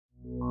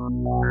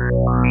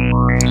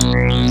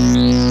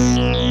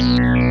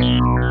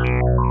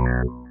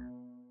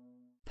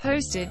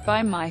Posted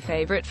by my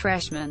favorite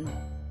freshman.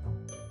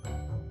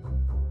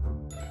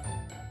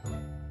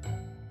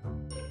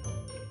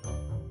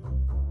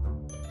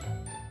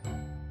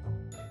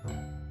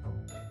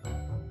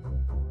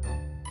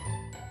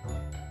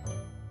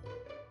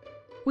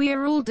 We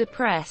are all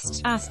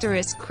depressed,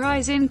 asterisk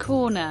cries in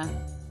corner.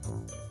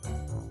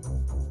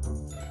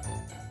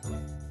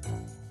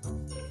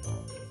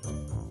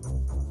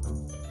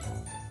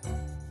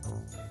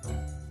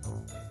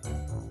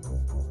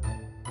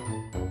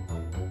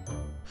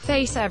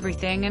 Face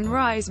everything and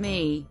rise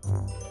me.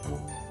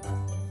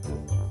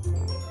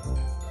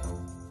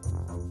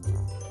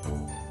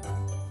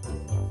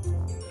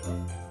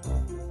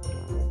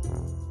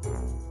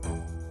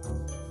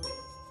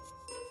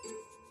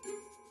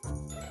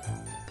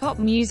 Pop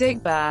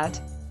music bad.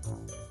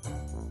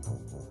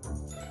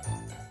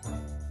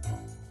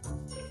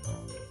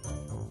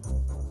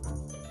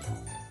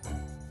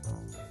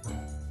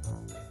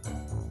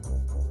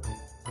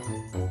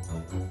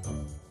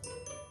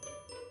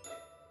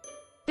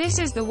 This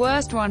is the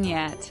worst one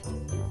yet.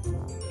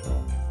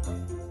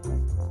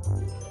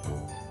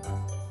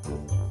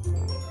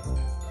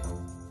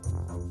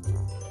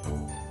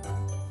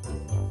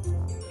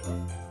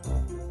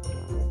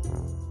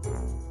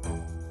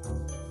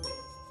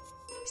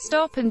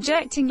 Stop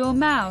injecting your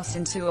mouse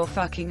into your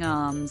fucking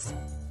arms.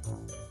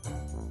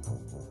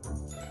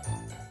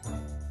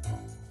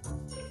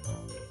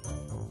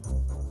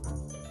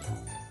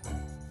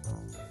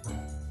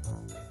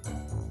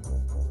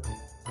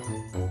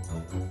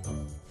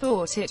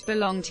 Thought it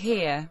belonged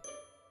here.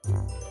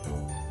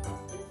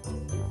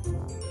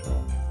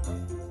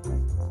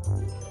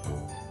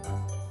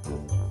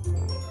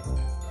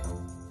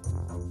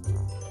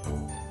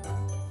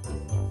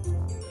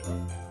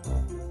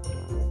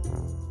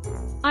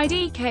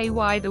 IDK,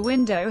 why the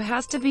window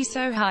has to be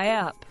so high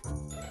up?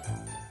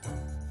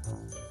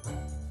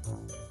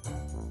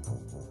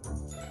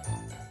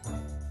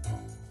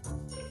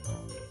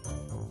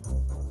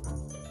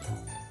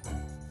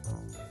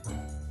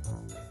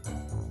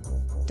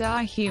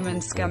 Die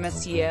human scum,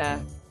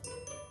 monsieur.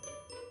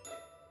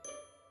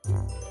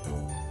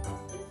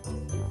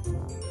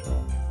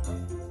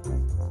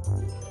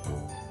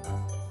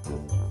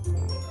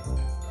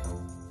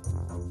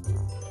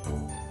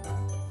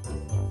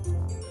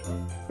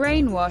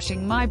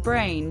 Brainwashing my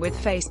brain with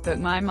Facebook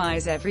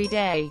memes every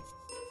day.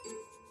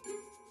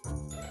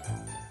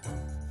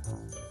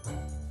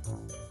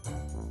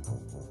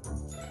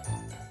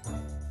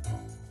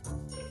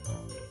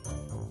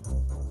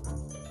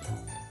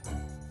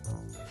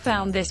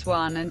 Found this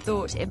one and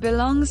thought it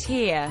belongs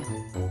here.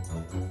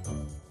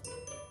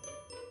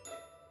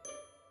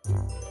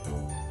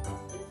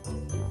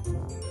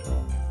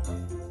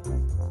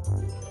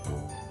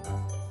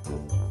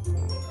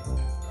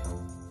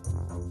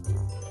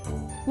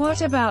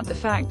 What about the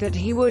fact that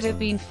he would have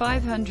been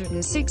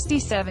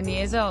 567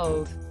 years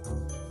old?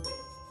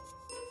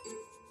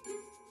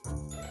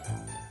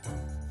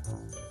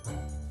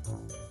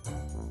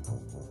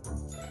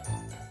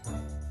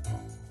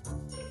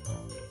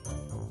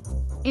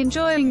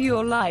 Enjoying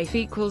your life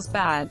equals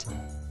bad.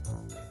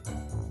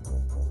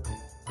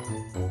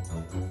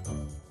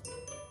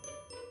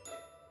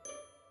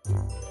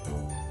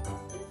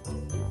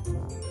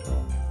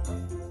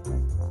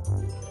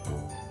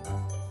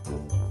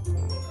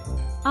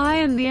 I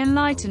am the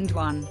enlightened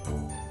one.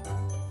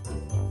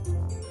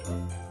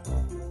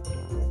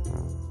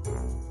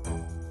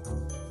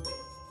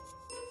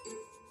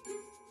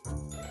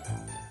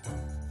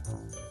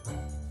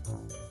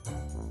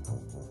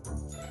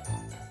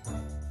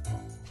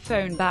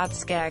 Phone bad,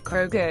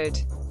 scarecrow good.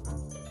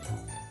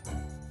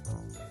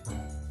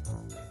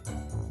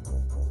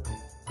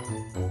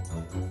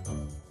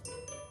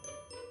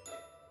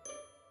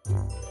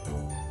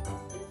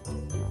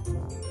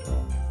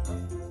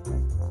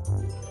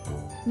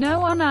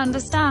 No one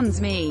understands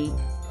me.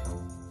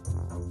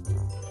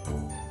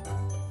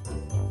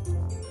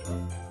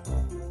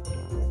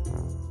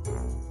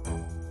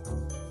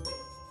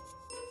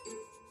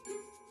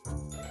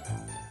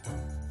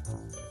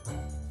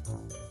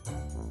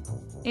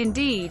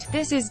 Indeed,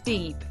 this is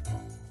deep.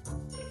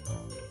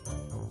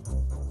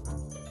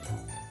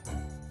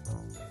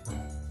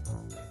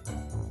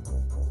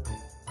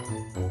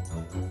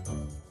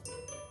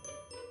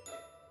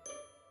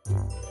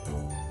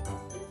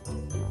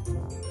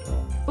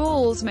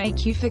 Balls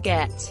make you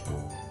forget.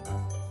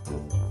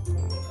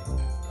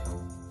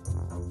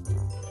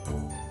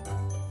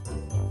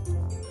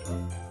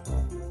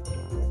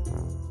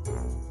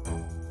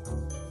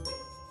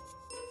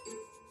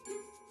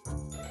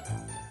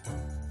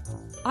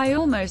 I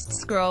almost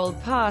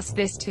scrolled past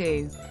this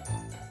too.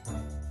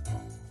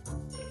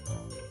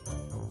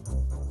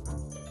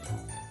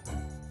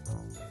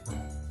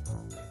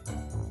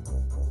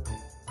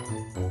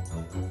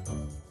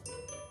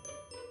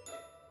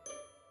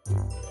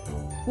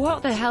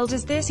 What the hell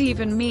does this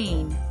even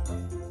mean?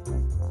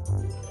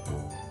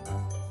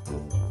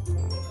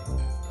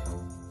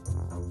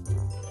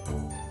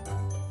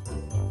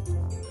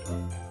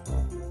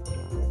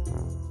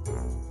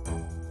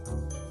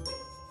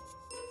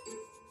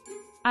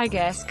 I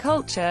guess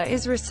culture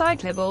is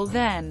recyclable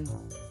then.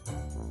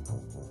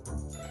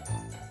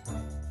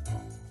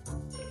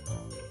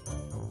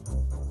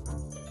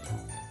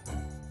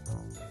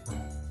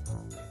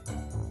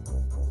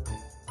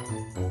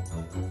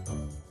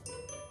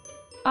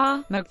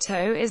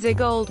 Mokto is a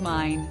gold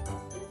mine.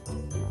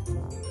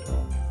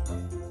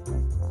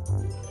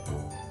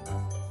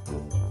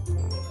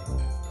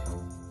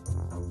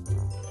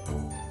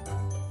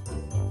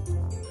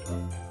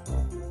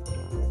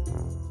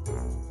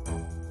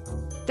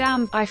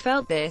 Damn, I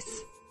felt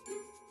this.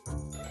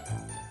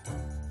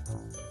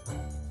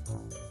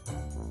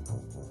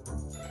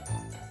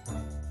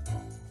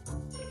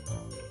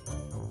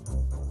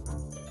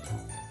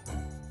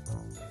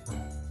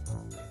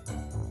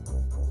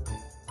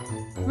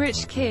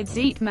 Rich kids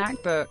eat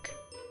MacBook.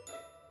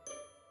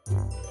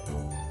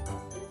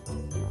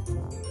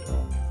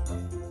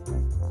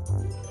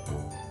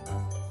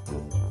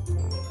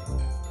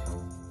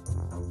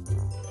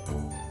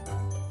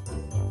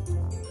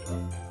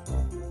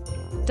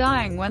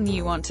 Dying when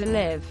you want to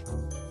live.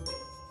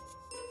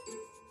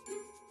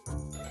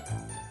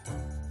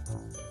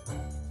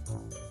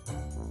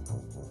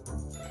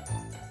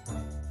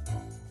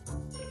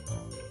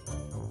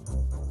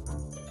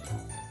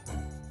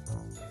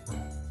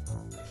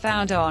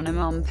 Found on a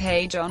mom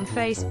page on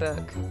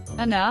Facebook.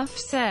 Enough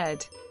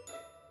said.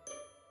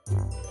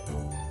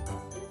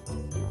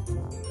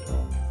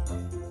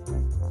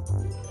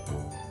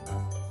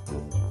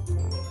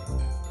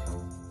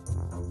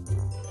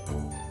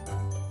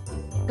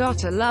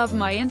 Gotta love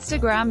my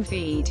Instagram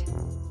feed.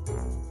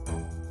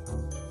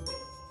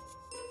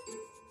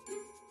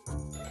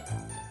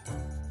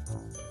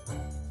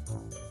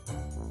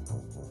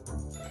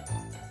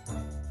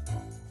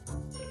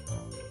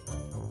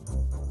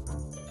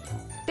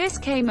 This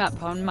came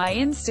up on my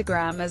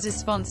Instagram as a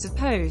sponsored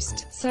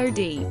post, so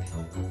deep.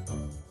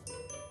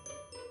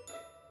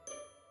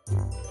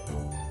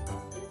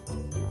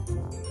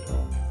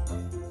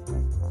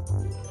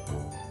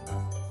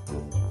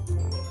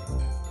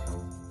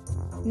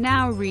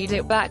 Now read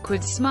it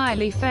backwards,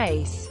 smiley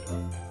face.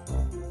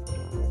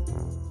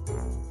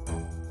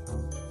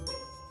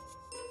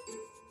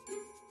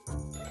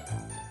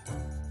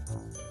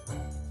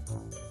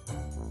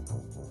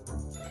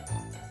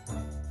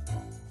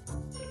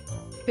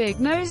 Big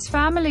nose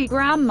family.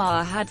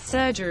 Grandma had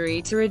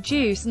surgery to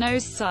reduce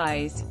nose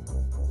size.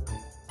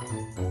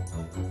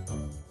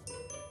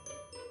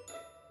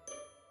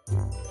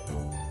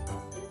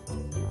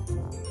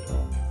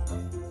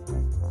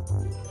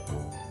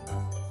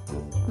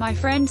 My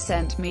friend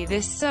sent me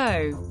this,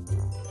 so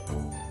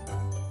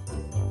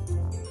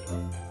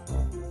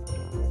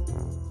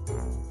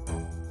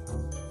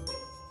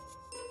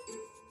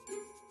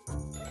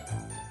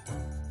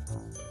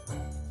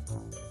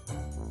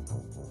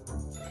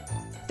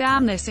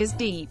damn, this is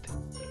deep.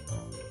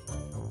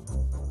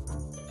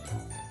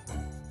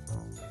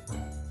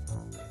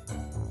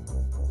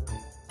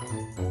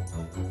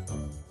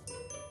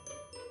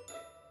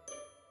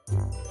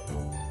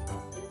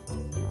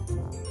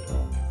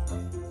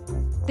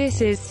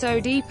 This is so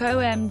deep,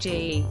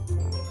 OMG.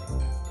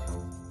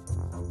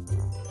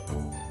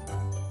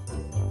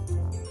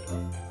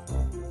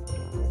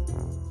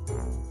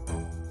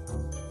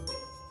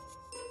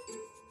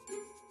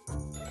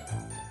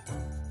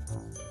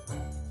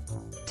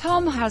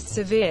 Tom has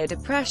severe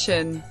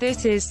depression.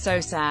 This is so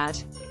sad.